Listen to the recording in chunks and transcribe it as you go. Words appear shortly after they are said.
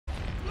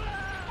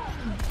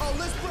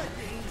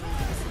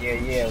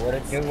Yeah, what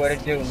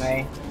it do,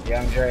 man?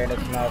 Young Dre and this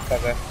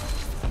motherfucker.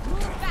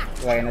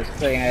 Playing this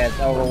clean ass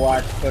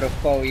Overwatch for the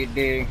foe, you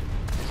dig?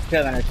 Just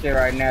killing this shit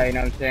right now, you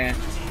know what I'm saying?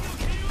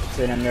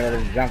 Sitting in the middle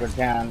of this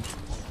JunkErTowN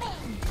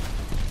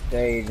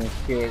stage and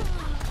shit.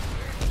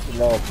 It's a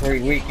little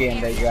free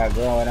weekend they got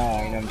going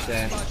on, you know what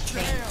I'm saying?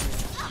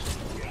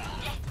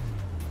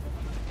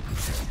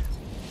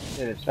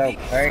 Shit is so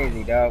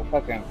crazy, dog.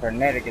 Fucking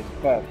frenetic as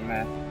fuck,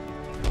 man.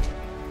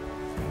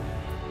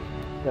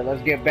 So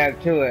let's get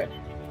back to it.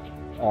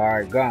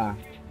 Alright, gone.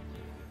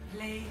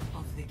 Play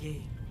of the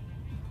game.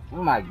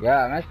 Oh my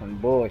god, that's some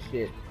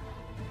bullshit.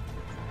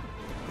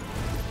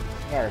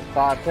 Got a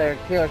star player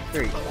kill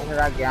streak. What did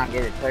I get on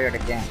get it player of the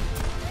game?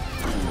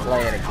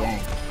 Play of the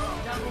game.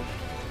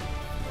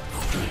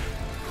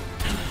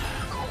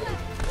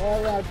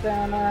 Alright,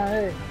 down on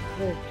hey.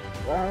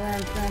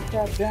 Alright,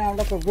 top down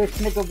like a rich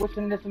nigga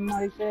wishing that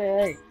somebody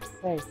said,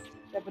 hey,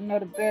 step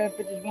another bad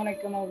bitches when they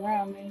come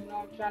around me, you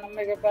know I'm trying to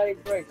make a body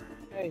break.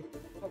 Hey,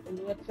 fuck a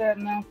little tap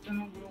now, I'm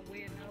feeling real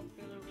weird now,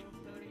 feeling real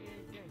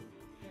 38 day.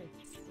 Hey,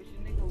 wish a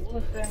nigga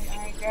would say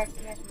I ain't got cash,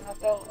 man, I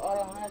thought all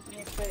the hands in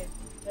your face.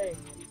 Hey,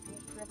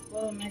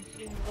 triple, man,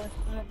 shit, what's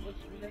up,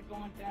 what's really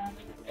going down?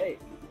 Hey,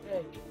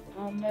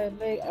 I'm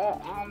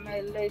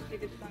mad late,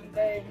 shit is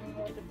Sunday, you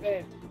know what the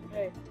best.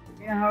 Hey,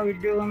 you know how we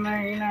do it,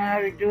 man, you know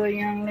how we do it,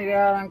 young nigga,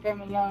 I done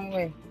came a long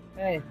way.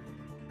 Hey.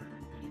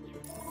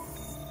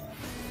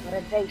 What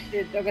a broke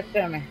shit, took a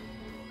semi.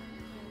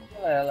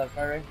 What the hell up,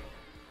 Harry?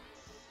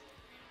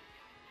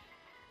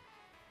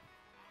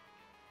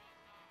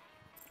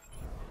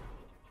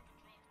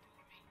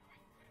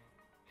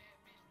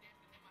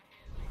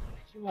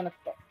 She wanna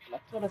fuck.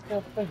 Let's sort of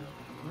feel free.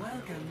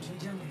 Welcome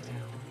to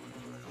JunkErTowN.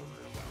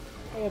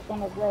 Stay up on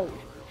the road.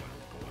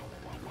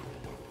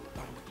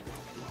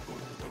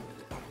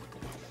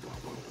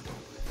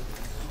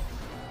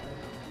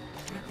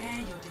 Prepare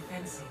your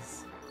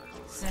defenses.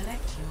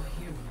 Select your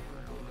hero.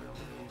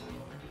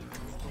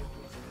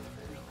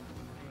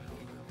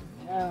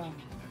 Yeah.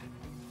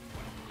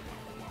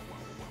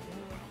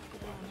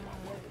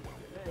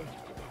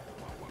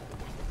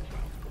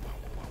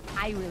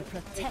 I will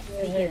protect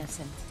the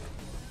innocent.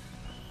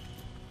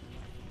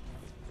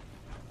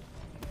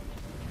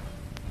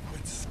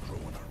 Quit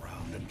screwing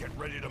around and get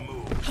ready to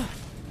move.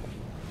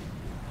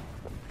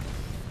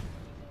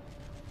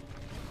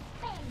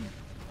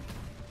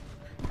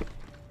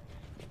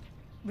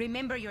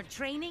 Remember your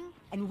training,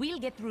 and we'll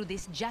get through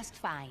this just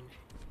fine.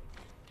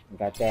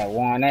 Got that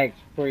 1X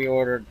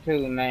pre-ordered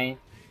too, man.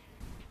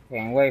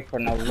 Can't wait for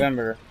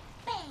November.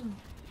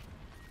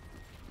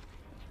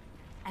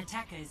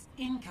 Attackers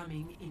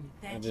incoming in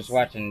 30 I'm just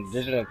watching seconds.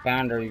 Digital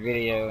Foundry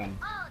video and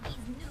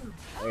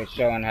they're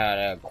showing how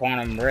the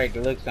quantum rig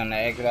looks on the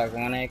Xbox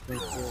One X and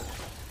shit.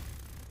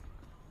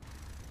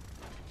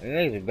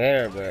 It looks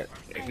better, but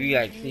if you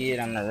like see it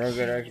on the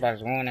regular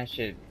Xbox One, that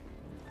shit,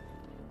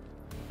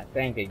 I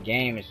think the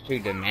game is too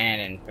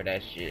demanding for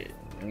that shit.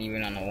 And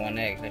even on the One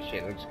X, that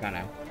shit looks kind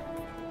of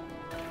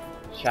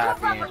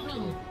choppy and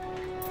shit.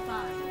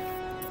 5,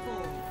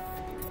 4,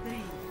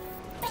 3,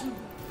 2,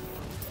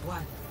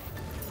 1.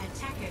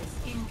 Attackers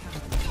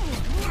incoming.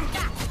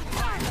 Stop the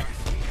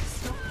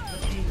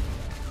pain.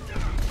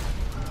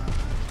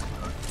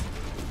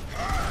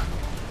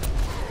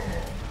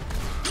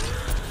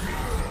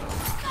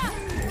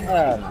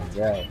 Oh my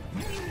god.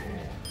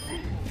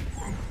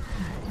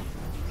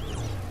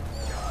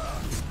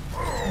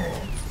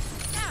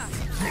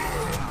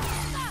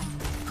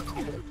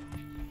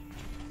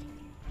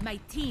 My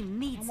team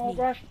needs I'm gonna me.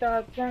 rush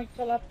out, drink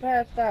till I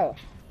pass out.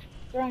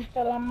 Drink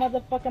till I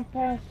motherfucking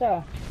pass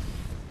out.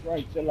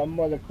 Drink till I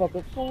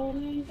motherfucking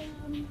falling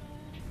down.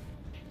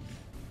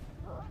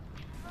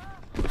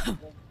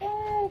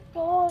 Oh,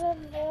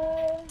 golden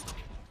love.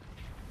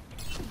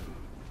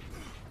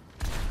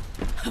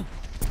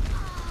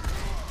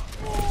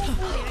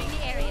 Clearing the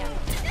area.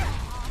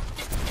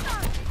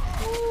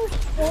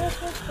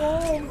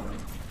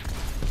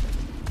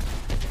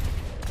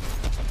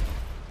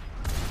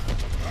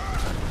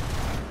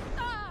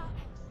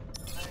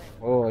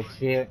 Oh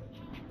shit.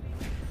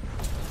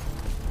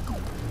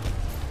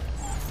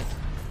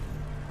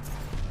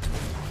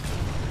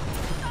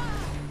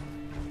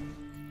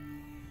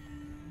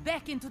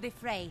 Back into the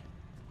fray.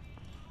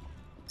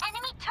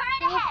 Enemy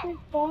turret ahead!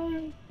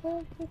 Fine.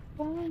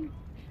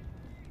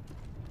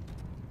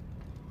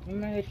 You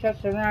mean it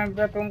shuts around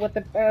ripping with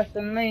the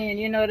Vaseline.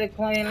 You know the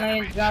clean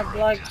lane drop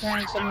like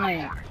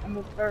trampoline. I'm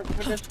a bird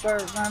for the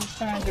skirt, I'm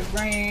trying to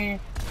bring.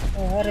 I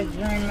had a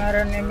dream out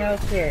in the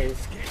military.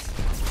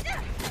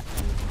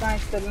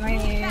 Thanks to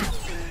lean.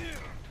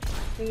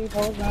 Two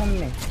hoes on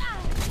me.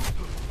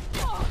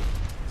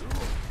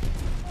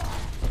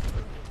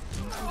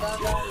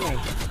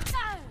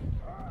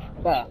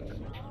 Fuck.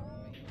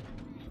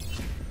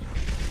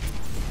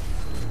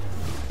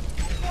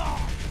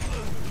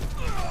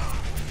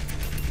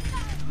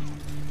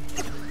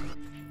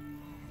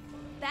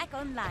 Back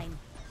online.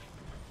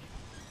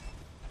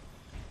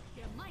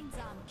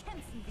 Gemeinsam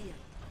kämpfen wir.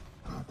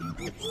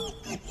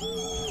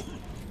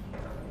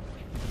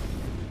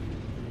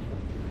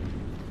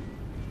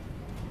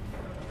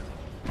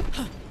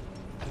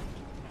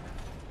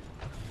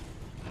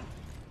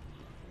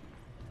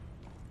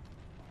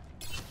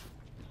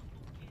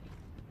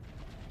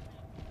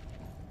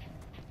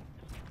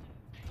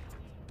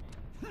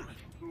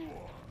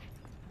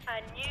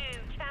 A new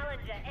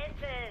challenger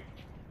enters.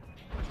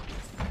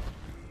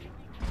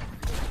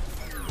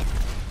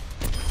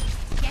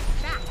 Get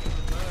back!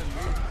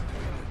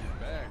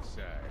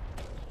 Backside.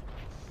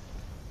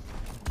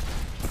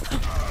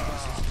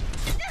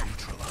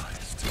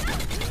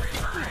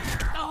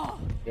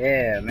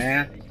 Yeah,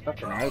 man.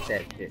 Fucking hate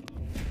that shit.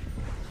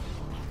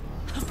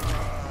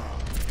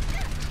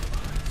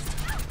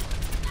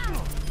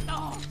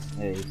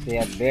 Hey, you see,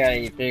 I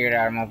barely figured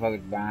out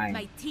motherfuckers behind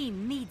My me.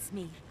 team needs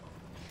me.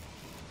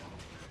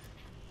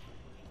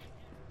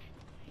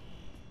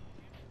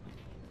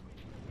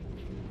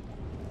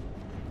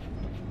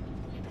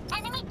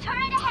 Enemy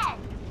turret ahead.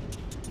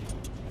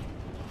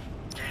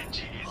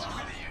 Genji is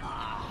with you.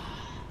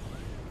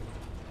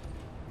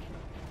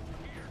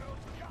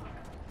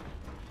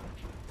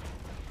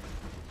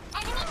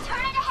 Enemy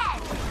turret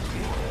ahead.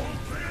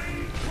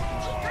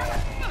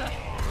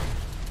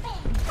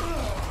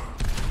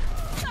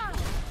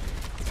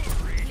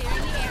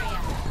 Clearing the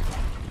area.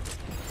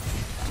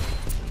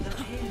 The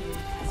payload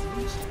has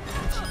reached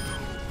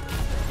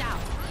Down.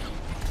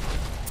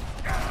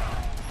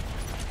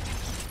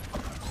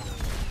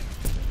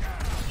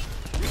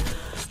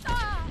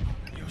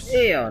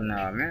 Hell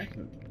no, man.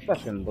 Some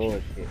fucking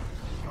bullshit.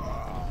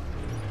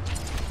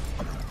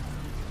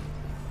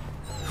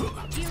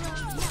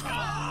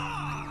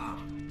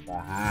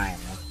 Behind,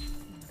 man.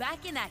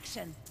 Back in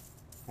action.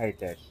 Hate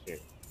that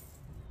shit.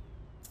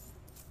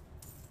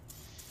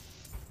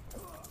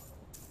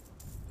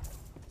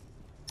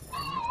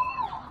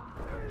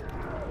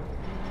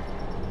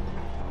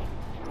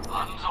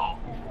 Hanzo,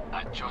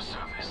 at your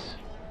service.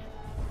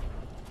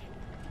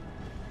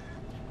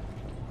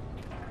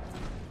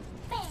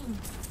 Bang.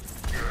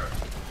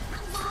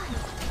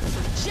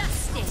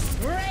 Justice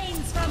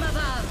reigns from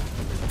above.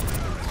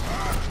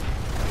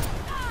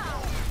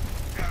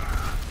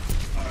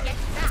 Get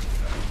back.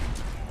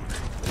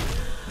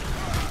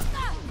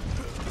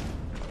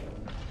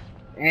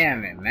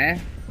 Damn it,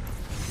 man.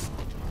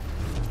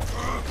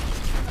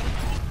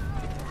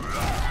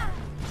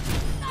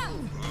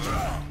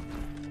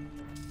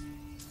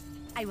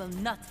 I will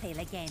not fail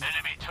again.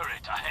 Enemy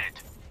turret ahead.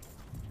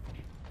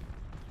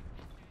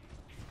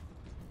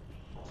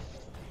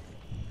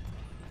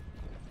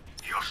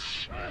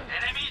 Yosh!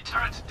 Enemy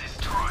turret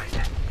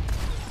destroyed.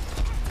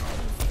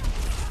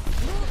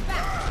 Move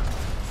back.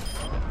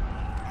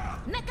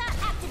 Mecha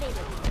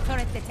activated.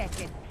 Turret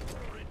detected.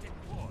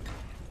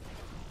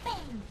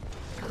 Bang.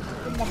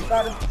 I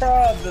got a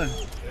problem.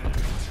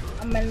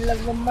 I'm in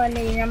love with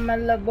money, I'm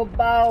in love with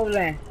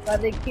ballin'.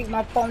 Gotta keep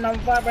my phone on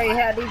vibrate,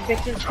 how these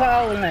bitches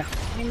callin'.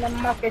 In the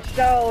market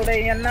shoulder,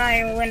 and I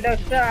ain't window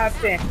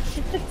shopping.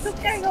 It's a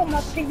 2K on my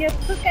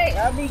PS2K,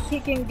 I be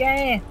kicking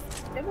game.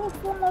 There was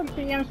so much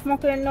I'm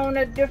smoking on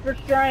a different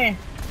strain.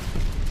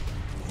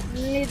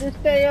 You need to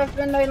stay up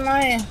in the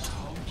lane.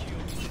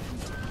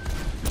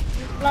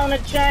 On the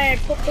chain,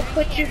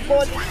 put you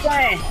boys the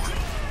same.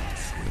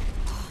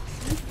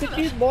 Put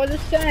you boys the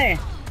same.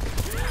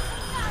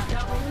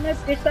 And that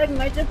bitch like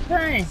major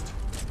pain.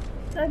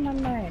 Say my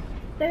name.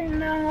 They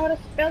know how to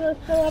spell it,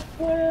 so I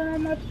put it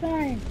on my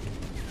chain.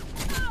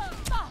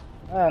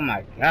 Oh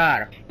my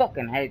god, I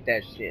fucking hate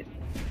that shit.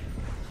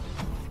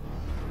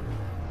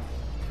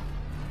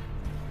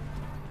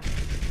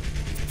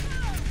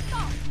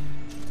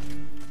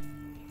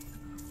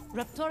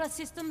 Raptora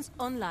systems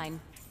online.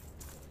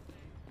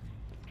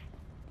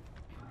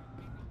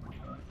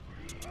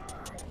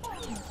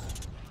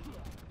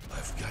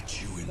 I've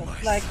got you in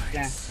my Like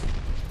that.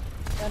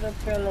 Gotta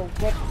feel a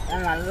whip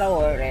and I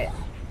lower it.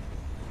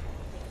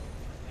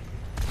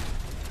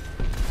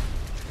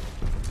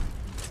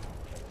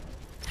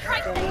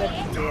 So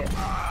let's see it.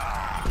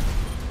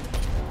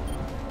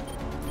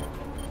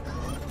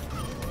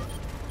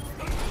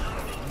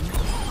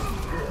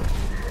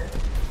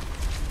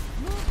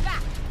 Move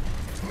back.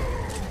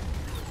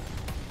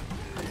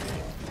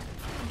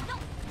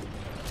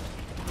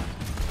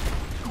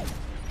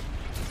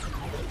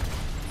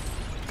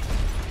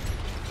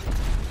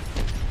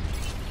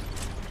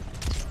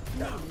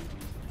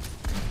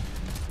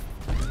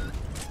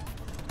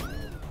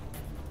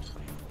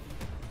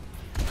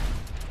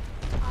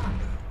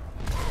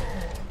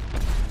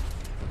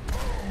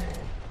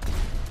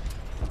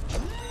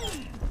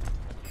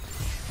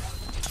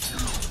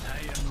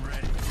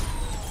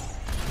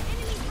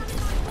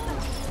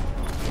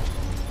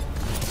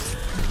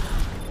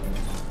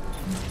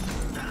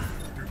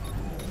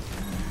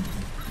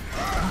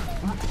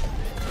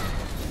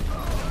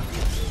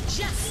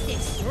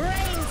 Justice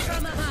reigns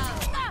from above.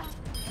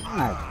 Oh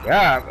my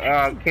god,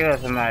 I'll kill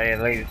somebody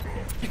at least.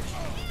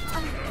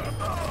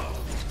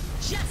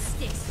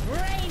 Justice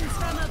reigns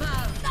from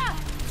above.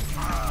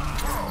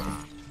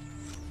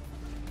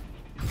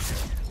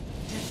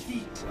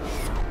 defeat.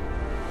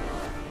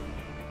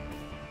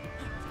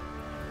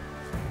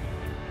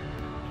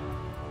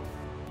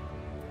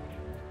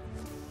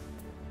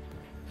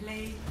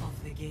 Play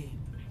of the game.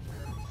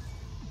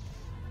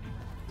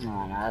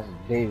 No, that's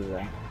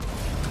diva.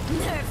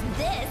 Nerf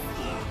this.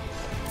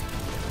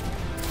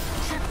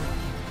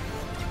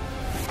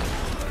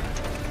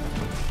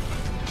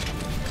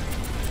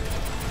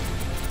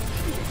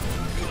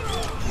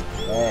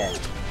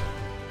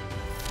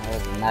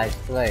 Nice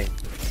play.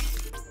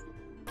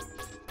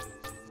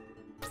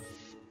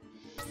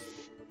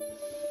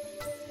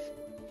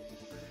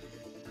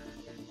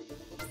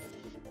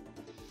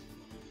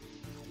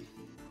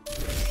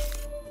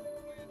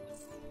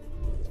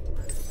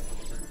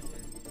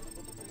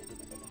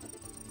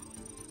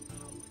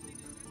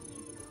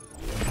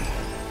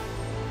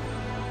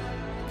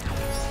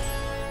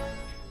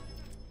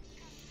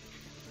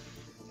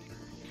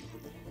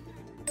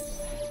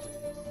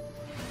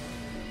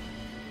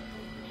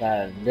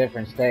 Got a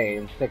different stage.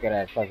 I'm sick of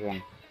that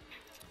fucking.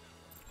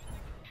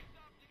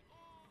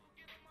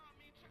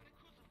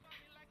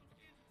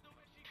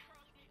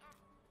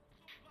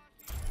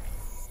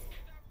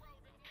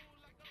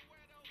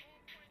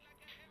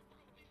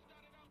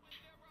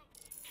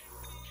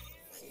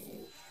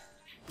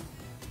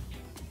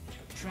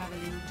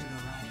 Traveling to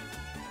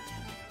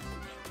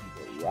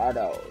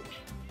Dorado. Dorado.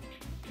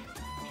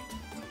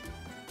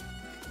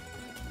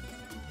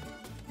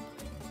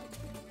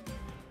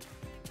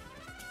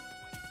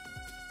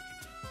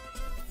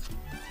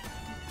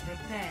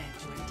 Prepare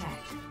to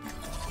attack.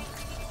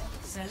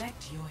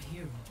 Select your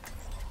hero.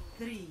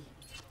 3,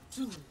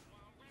 2,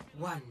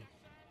 1.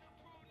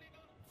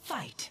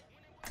 Fight.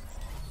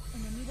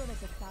 Enemigo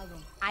detectado.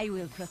 I will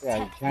Yeah,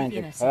 protect trying the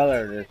to innocent.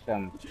 color this Be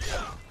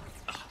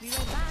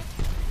right back.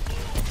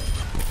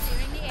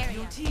 Clearing the area.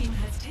 Your team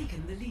has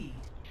taken the lead.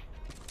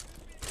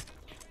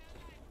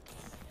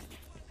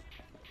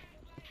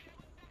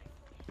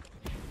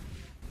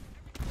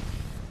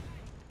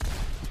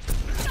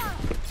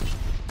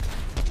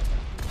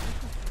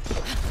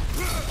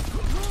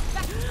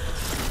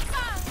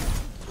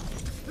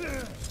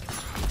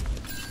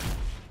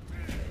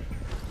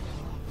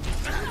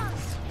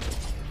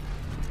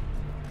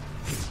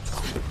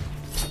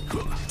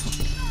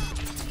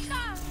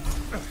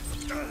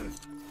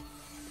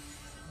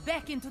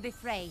 Back into the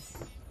fray.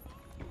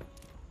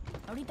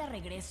 Ahorita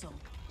regreso.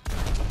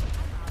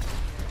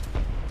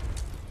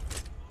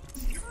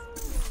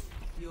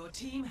 Your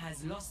team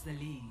has lost the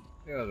lead.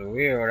 feels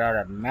weird without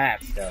a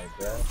map though,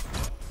 bro.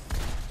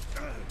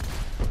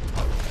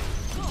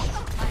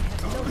 I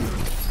have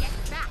lost. Get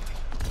back.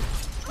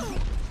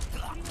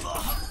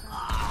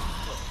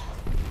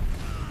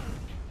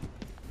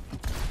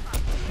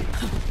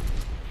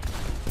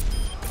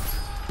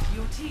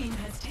 Your team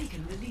has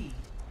taken the lead.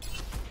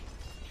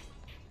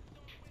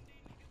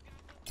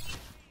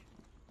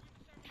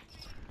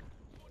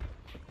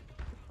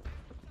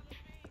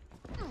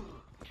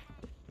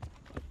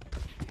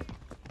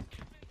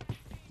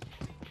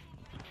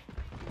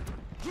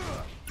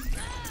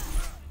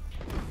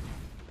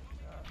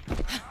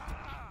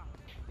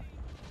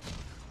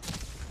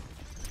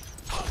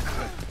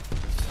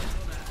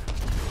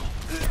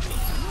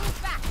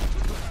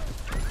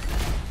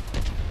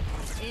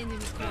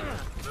 Enemy corner.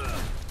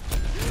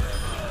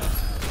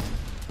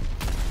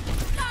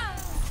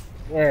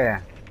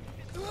 Yeah.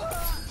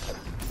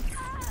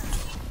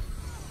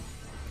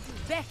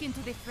 Back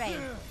into the fray.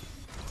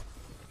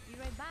 Be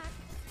right back.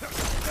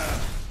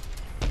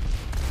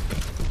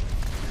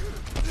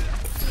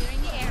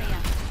 Clearing the area.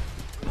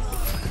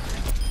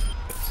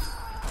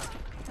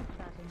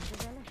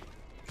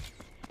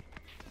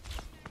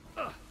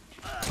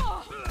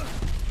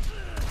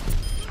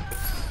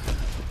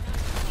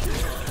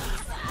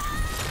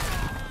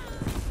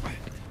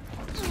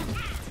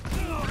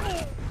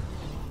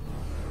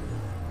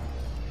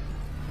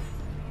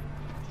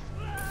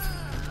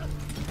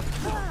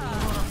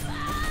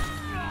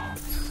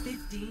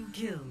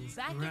 Kills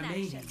Back in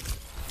remaining. action.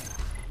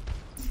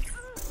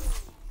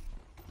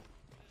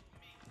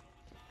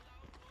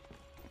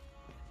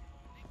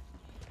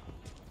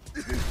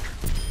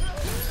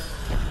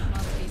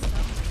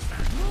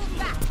 Move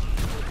back.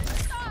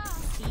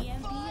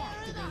 EMP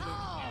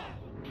activated.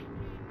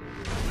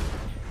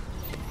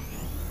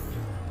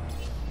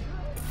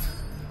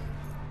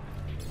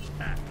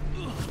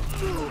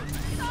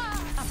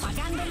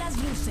 Apagando las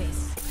luces.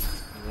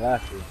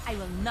 Lucky. I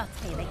will not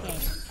fail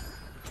again.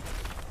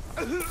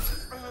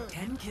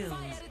 10 kills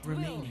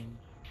remaining.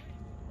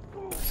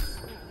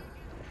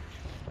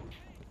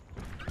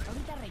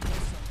 Ahorita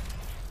regreso.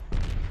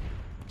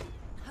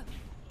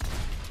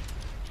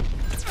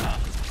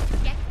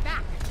 Get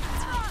back.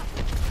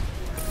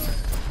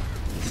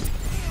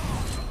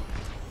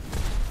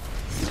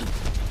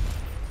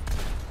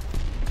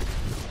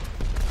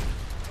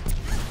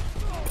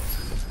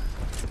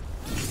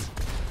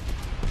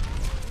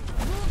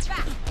 Move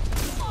back.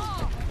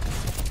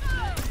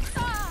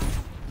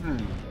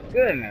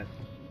 Goodness.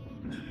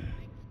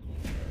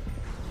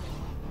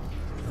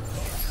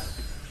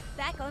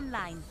 Back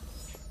online.